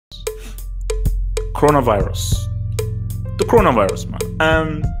coronavirus. The coronavirus,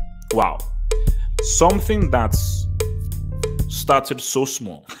 man. Wow. Something that's started so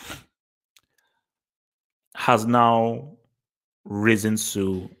small has now risen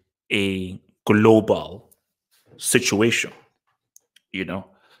to a global situation, you know.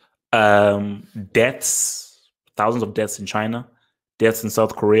 Deaths, thousands of deaths in China, deaths in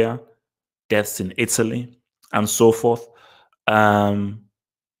South Korea, deaths in Italy, and so forth. Boom,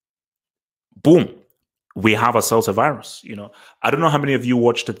 we have ourselves a virus. You know, I don't know how many of you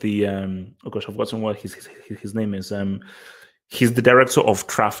watched the. Oh gosh, I've forgotten what his name is. He's the director of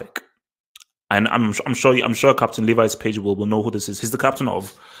Traffic, and I'm sure Captain Levi's page will know who this is. He's the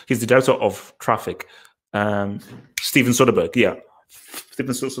director of Traffic. Steven Soderbergh, yeah,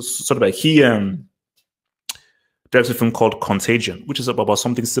 Steven Soderbergh. He directed a film called Contagion, which is about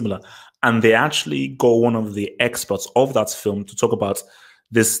something similar, and they actually got one of the experts of that film to talk about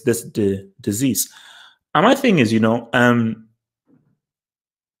this disease. And my thing is, you know,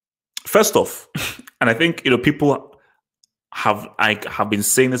 first off, and I think, you know, people have been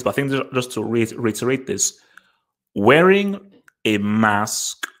saying this, but I think just to reiterate this, wearing a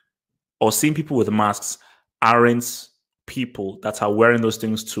mask or seeing people with masks aren't people that are wearing those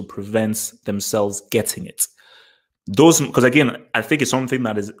things to prevent themselves getting it. Those, because again, I think it's something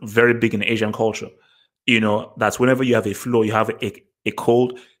that is very big in Asian culture. You know, that's whenever you have a flu, you have a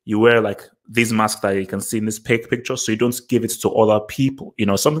cold, you wear like these masks that you can see in this picture, so you don't give it to other people. You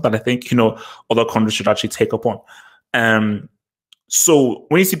know, something that I think, you know, other countries should actually take up on. So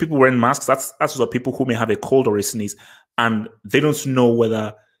when you see people wearing masks, that's what people who may have a cold or a sneeze, and they don't know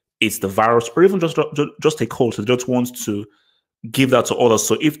whether it's the virus or even just a cold. So they don't want to give that to others.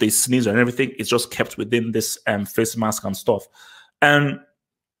 So if they sneeze and everything, it's just kept within this face mask and stuff. But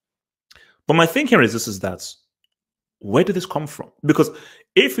my thing here is that where did this come from? Because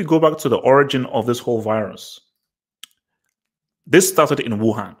if we go back to the origin of this whole virus, this started in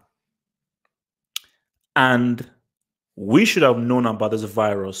Wuhan. And we should have known about this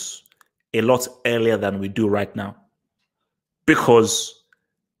virus a lot earlier than we do right now. Because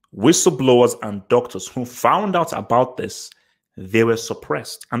whistleblowers and doctors who found out about this, they were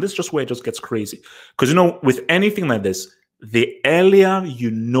suppressed. And this is just where it just gets crazy. Because, you know, with anything like this, the earlier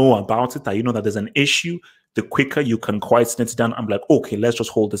you know about it, that you know that there's an issue, the quicker you can quieten it down. I'm like, okay, let's just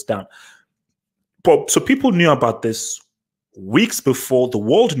hold this down. But so people knew about this weeks before the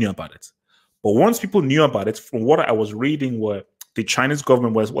world knew about it. But once people knew about it, from what I was reading, were the Chinese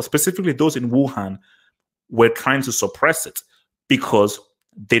government was specifically those in Wuhan were trying to suppress it because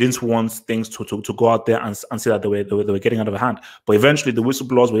they didn't want things to go out there and see that they were getting out of hand. But eventually the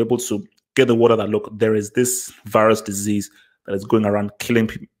whistleblowers were able to get the word that, look, there is this virus disease that is going around killing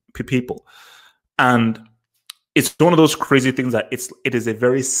people. And it's one of those crazy things that it is a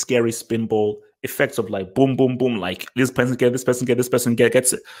very scary spinball effect of like boom, boom, boom, like this person get, this person get, this person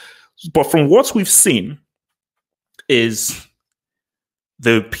gets it. But from what we've seen is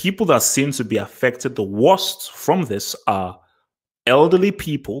the people that seem to be affected the worst from this are elderly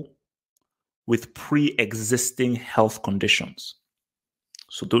people with pre-existing health conditions.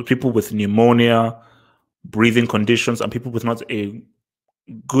 So those people with pneumonia, breathing conditions, and people with not a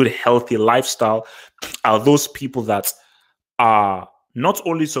good, healthy lifestyle are those people that are not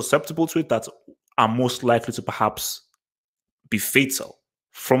only susceptible to it, that are most likely to perhaps be fatal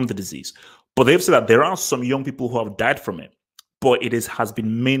from the disease. But they've said that there are some young people who have died from it, but has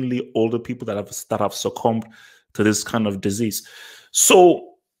been mainly older people that have succumbed to this kind of disease.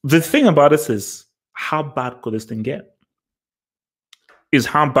 So the thing about this is, how bad could this thing get?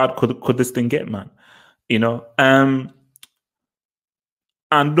 How bad could this thing get, man? You know, and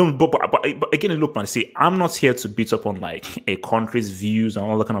no, but again, look, man. See, I'm not here to beat up on like a country's views and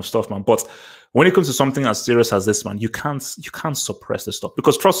all that kind of stuff, man. But when it comes to something as serious as this, man, you can't suppress this stuff,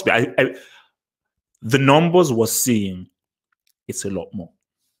 because trust me, the numbers we're seeing, it's a lot more.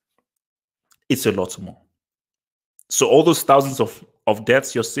 It's a lot more. So all those thousands of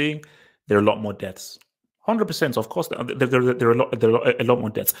deaths you're seeing, there are a lot more deaths. 100%, of course, there are a lot more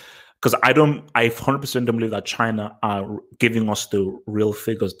deaths. Because I 100% don't believe that China are giving us the real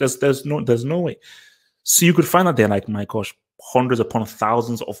figures. There's no way. So you could find that there are, like, my gosh, hundreds upon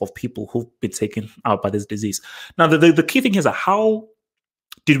thousands of people who've been taken out by this disease. Now, the key thing is that how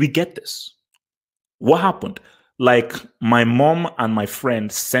did we get this? What happened? Like, my mom and my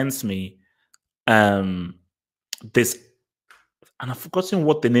friend sent me this, and I've forgotten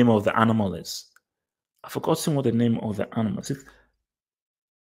what the name of the animal is. I've forgotten what the name of the animal is.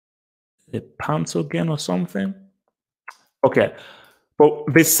 The panthogen or something. Okay, but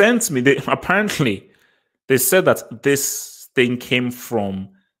they sent me. Apparently they said that this thing came from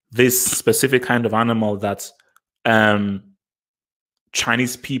this specific kind of animal that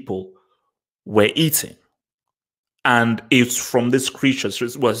Chinese people were eating. And it's from this creature, so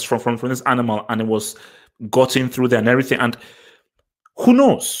it was from this animal, and it was gotten through there and everything. And who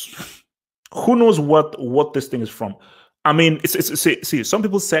knows? Who knows what this thing is from? I mean, see, some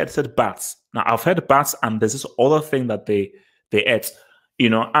people said bats. Now I've heard bats, and there's this other thing that they ate, you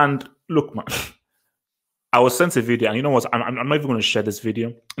know. And look, man, I was sent a video, and you know what? I'm not even going to share this video.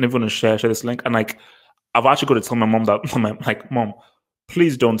 I'm not even going to share this link. And like, I've actually got to tell my mom that, Mom,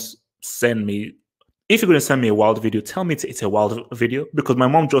 please don't send me. If you're going to send me a wild video, tell me it's a wild video, because my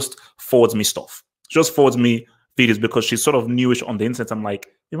mom just forwards me stuff. She just forwards me videos because she's sort of newish on the internet. I'm like,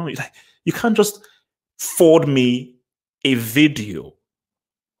 you know, you can't just forward me a video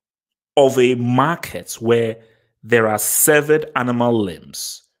of a market where there are severed animal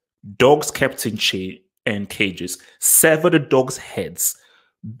limbs, dogs kept in cages, severed dogs' heads,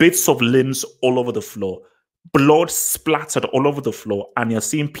 bits of limbs all over the floor, blood splattered all over the floor, and you're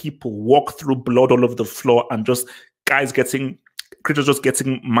seeing people walk through blood all over the floor, and just creatures just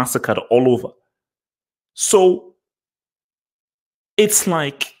getting massacred all over. So it's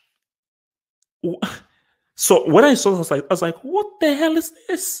like, so when I saw this, I was like, what the hell is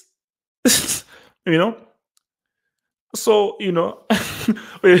this? You know? So, you know,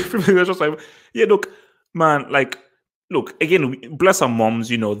 people are just like, yeah, look, man, like, look, again, bless our moms,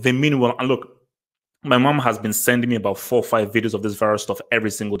 you know, they mean well. And look, my mom has been sending me about 4 or 5 videos of this virus stuff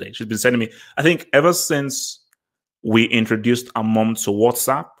every single day. She's been sending me, I think ever since we introduced our mom to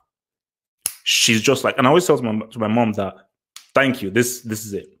WhatsApp, she's just like, and I always tell to my mom that, thank you, this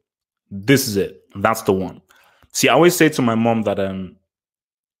is it. This is it. That's the one. See, I always say to my mom that,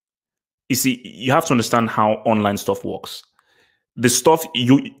 you see, you have to understand how online stuff works. The stuff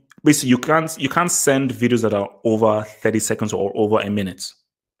basically you can't send videos that are over 30 seconds or over a minute.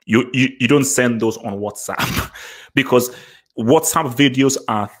 You don't send those on WhatsApp because WhatsApp videos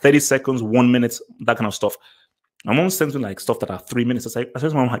are 30 seconds, 1 minute, that kind of stuff. My mom sends me like stuff that are 3 minutes. I said to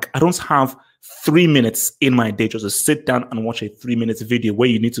my mom, like, I don't have 3 minutes in my day just to sit down and watch a 3 minutes video where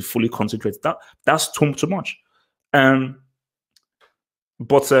you need to fully concentrate. That's too much.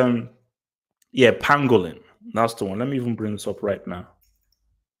 Yeah, pangolin. That's the one. Let me even bring this up right now.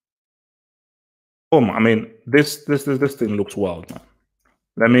 Oh, I mean, this thing looks wild, man.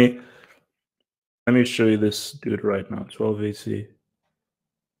 Let me show you this dude right now. 1280.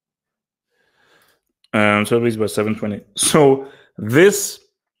 1280 by 720. So this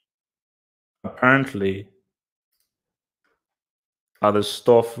apparently are the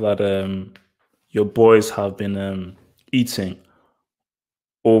stuff that your boys have been eating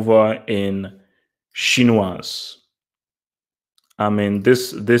over in Chinoise. I mean,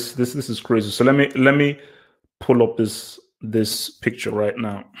 this is crazy. So let me pull up this picture right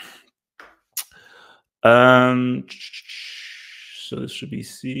now. So this should be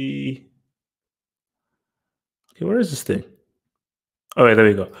C. Okay, where is this thing? All right, there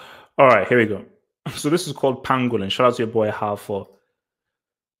we go. All right, here we go. So this is called pangolin. Shout out to your boy Halfor.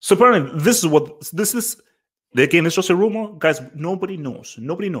 So apparently, this is. Again, it's just a rumor, guys. Nobody knows.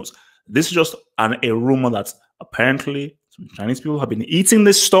 Nobody knows. This is just a rumor that apparently some Chinese people have been eating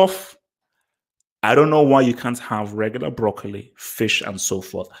this stuff. I don't know why you can't have regular broccoli, fish, and so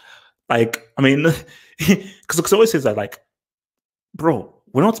forth. Like, I mean, because I always say that, like, bro,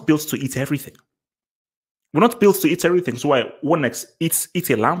 we're not built to eat everything. We're not built to eat everything. So why? What next? Eat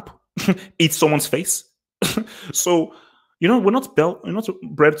a lamp? Eat someone's face? So, you know, we're not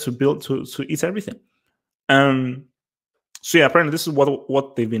bred to eat everything. So yeah, apparently this is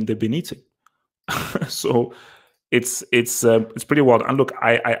what they've been eating. So it's pretty wild. And look,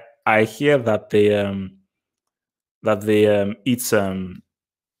 I hear that they eat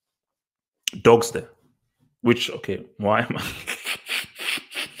dogs there. Which, okay, why am I?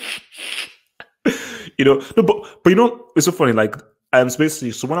 You know, no, but you know, it's so funny. Like,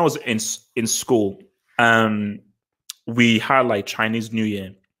 basically, so when I was in school, we had like Chinese New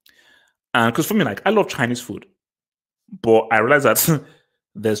Year, and because for me, like, I love Chinese food, but I realized that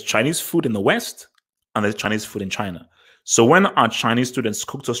there's Chinese food in the West and there's Chinese food in China. So when our Chinese students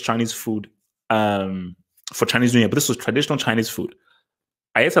cooked us Chinese food for Chinese New Year, but this was traditional Chinese food,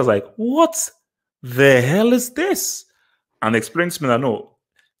 I was like, what the hell is this? And they explained to me that no,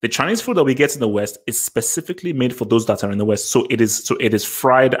 the Chinese food that we get in the West is specifically made for those that are in the West. So it is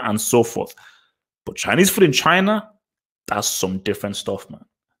fried and so forth. But Chinese food in China, that's some different stuff, man.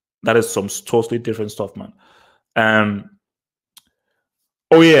 That is some totally different stuff, man.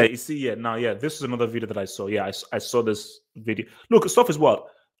 Oh yeah, you see, yeah, now, yeah, this is another video that I saw. Yeah, I saw this video. Look, stuff is wild.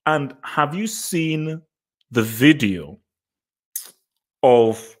 And have you seen the video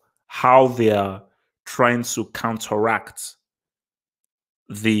of how they are trying to counteract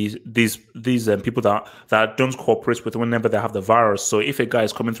these people that don't cooperate with whenever they have the virus. So if a guy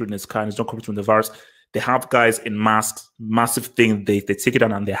is coming through in his car and he's not cooperating with the virus, they have guys in masks, massive thing. They take it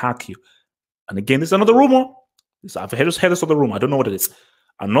down and they hack you. And again, this is another rumor. I've just heard this other rumor. I don't know what it is.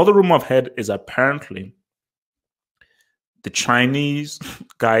 Another rumor I've heard is apparently the Chinese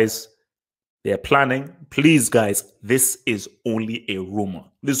guys, they're planning. Please, guys, this is only a rumor.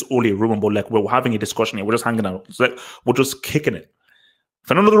 This is only a rumor, but like we're having a discussion here. We're just hanging out. It's like we're just kicking it.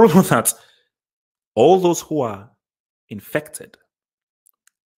 For another rumor that all those who are infected,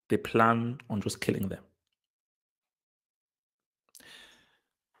 they plan on just killing them.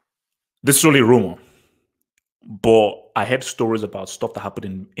 This is only a rumor, but I heard stories about stuff that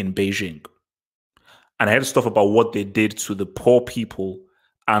happened in Beijing. And I heard stuff about what they did to the poor people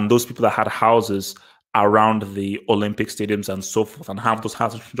and those people that had houses around the Olympic stadiums and so forth, and how those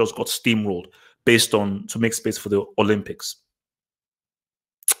houses just got steamrolled based on to make space for the Olympics.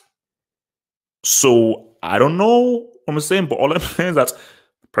 So I don't know what I'm saying, but all I'm saying is that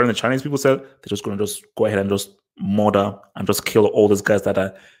apparently the Chinese people said they're just going to just go ahead and just murder and just kill all these guys that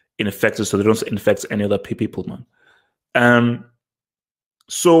are infected so they don't infect any other people, man.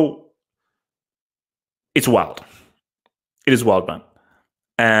 So it's wild. It is wild, man.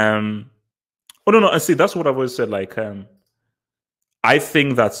 Oh no, I see. That's what I've always said. Like, I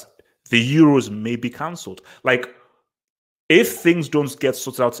think that the Euros may be cancelled. Like, if things don't get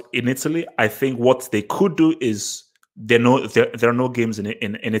sorted out in Italy, I think what they could do is there are no games in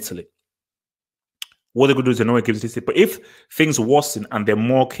Italy. What they could do is there are no games in Italy. But if things worsen and there are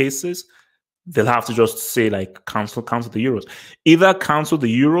more cases, they'll have to just say like cancel the Euros. Either cancel the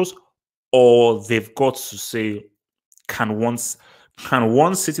Euros, or they've got to say can one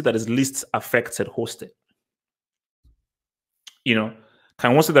city that is least affected host it? You know,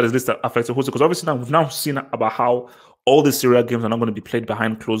 can one city that is least affected host it? Because obviously now we've now seen about how all the Syria games are not going to be played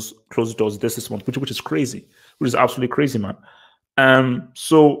behind closed doors this month, which is crazy, which is absolutely crazy, man.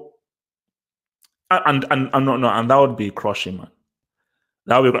 So and that would be crushing, man.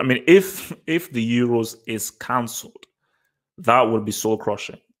 That would be, I mean, if the Euros is cancelled, that would be soul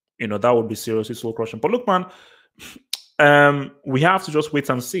crushing. You know, that would be seriously soul crushing. But look, man, we have to just wait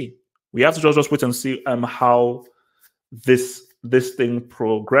and see. We have to just wait and see how this thing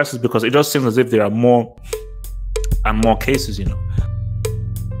progresses, because it just seems as if there are more and more cases, you know.